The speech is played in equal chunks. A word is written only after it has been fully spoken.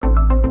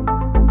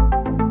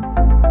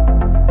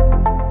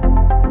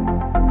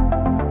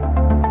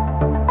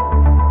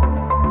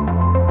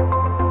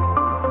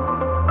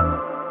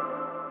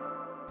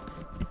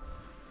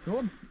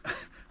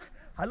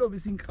Wir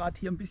sind gerade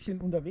hier ein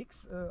bisschen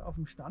unterwegs auf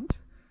dem Stand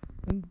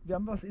und wir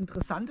haben was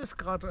Interessantes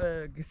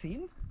gerade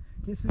gesehen.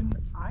 Hier sind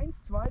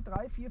 1, 2,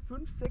 3, 4,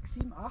 5, 6,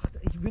 7, 8,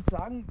 ich würde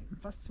sagen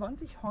fast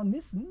 20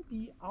 Hornissen,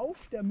 die auf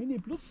dem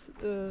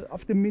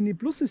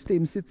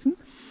Mini-Plus-System sitzen.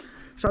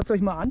 Schaut es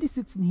euch mal an, die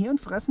sitzen hier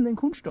und fressen den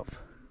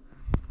Kunststoff.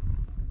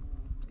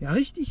 Ja,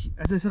 richtig,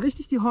 also es sind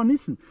richtig die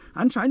Hornissen.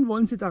 Anscheinend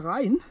wollen sie da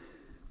rein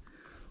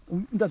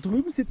und da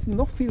drüben sitzen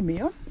noch viel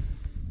mehr.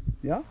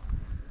 Ja,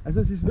 also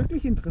es ist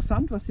wirklich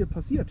interessant, was hier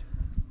passiert.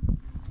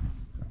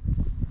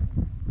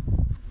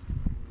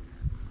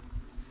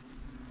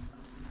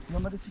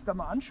 Wenn man das sich da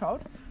mal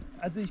anschaut,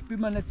 also ich bin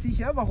mir nicht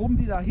sicher, warum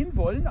die da hin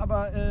wollen,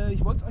 aber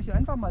ich wollte es euch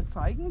einfach mal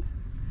zeigen.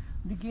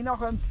 Die gehen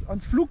auch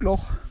ans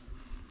Flugloch.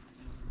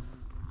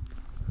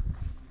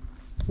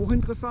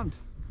 Hochinteressant.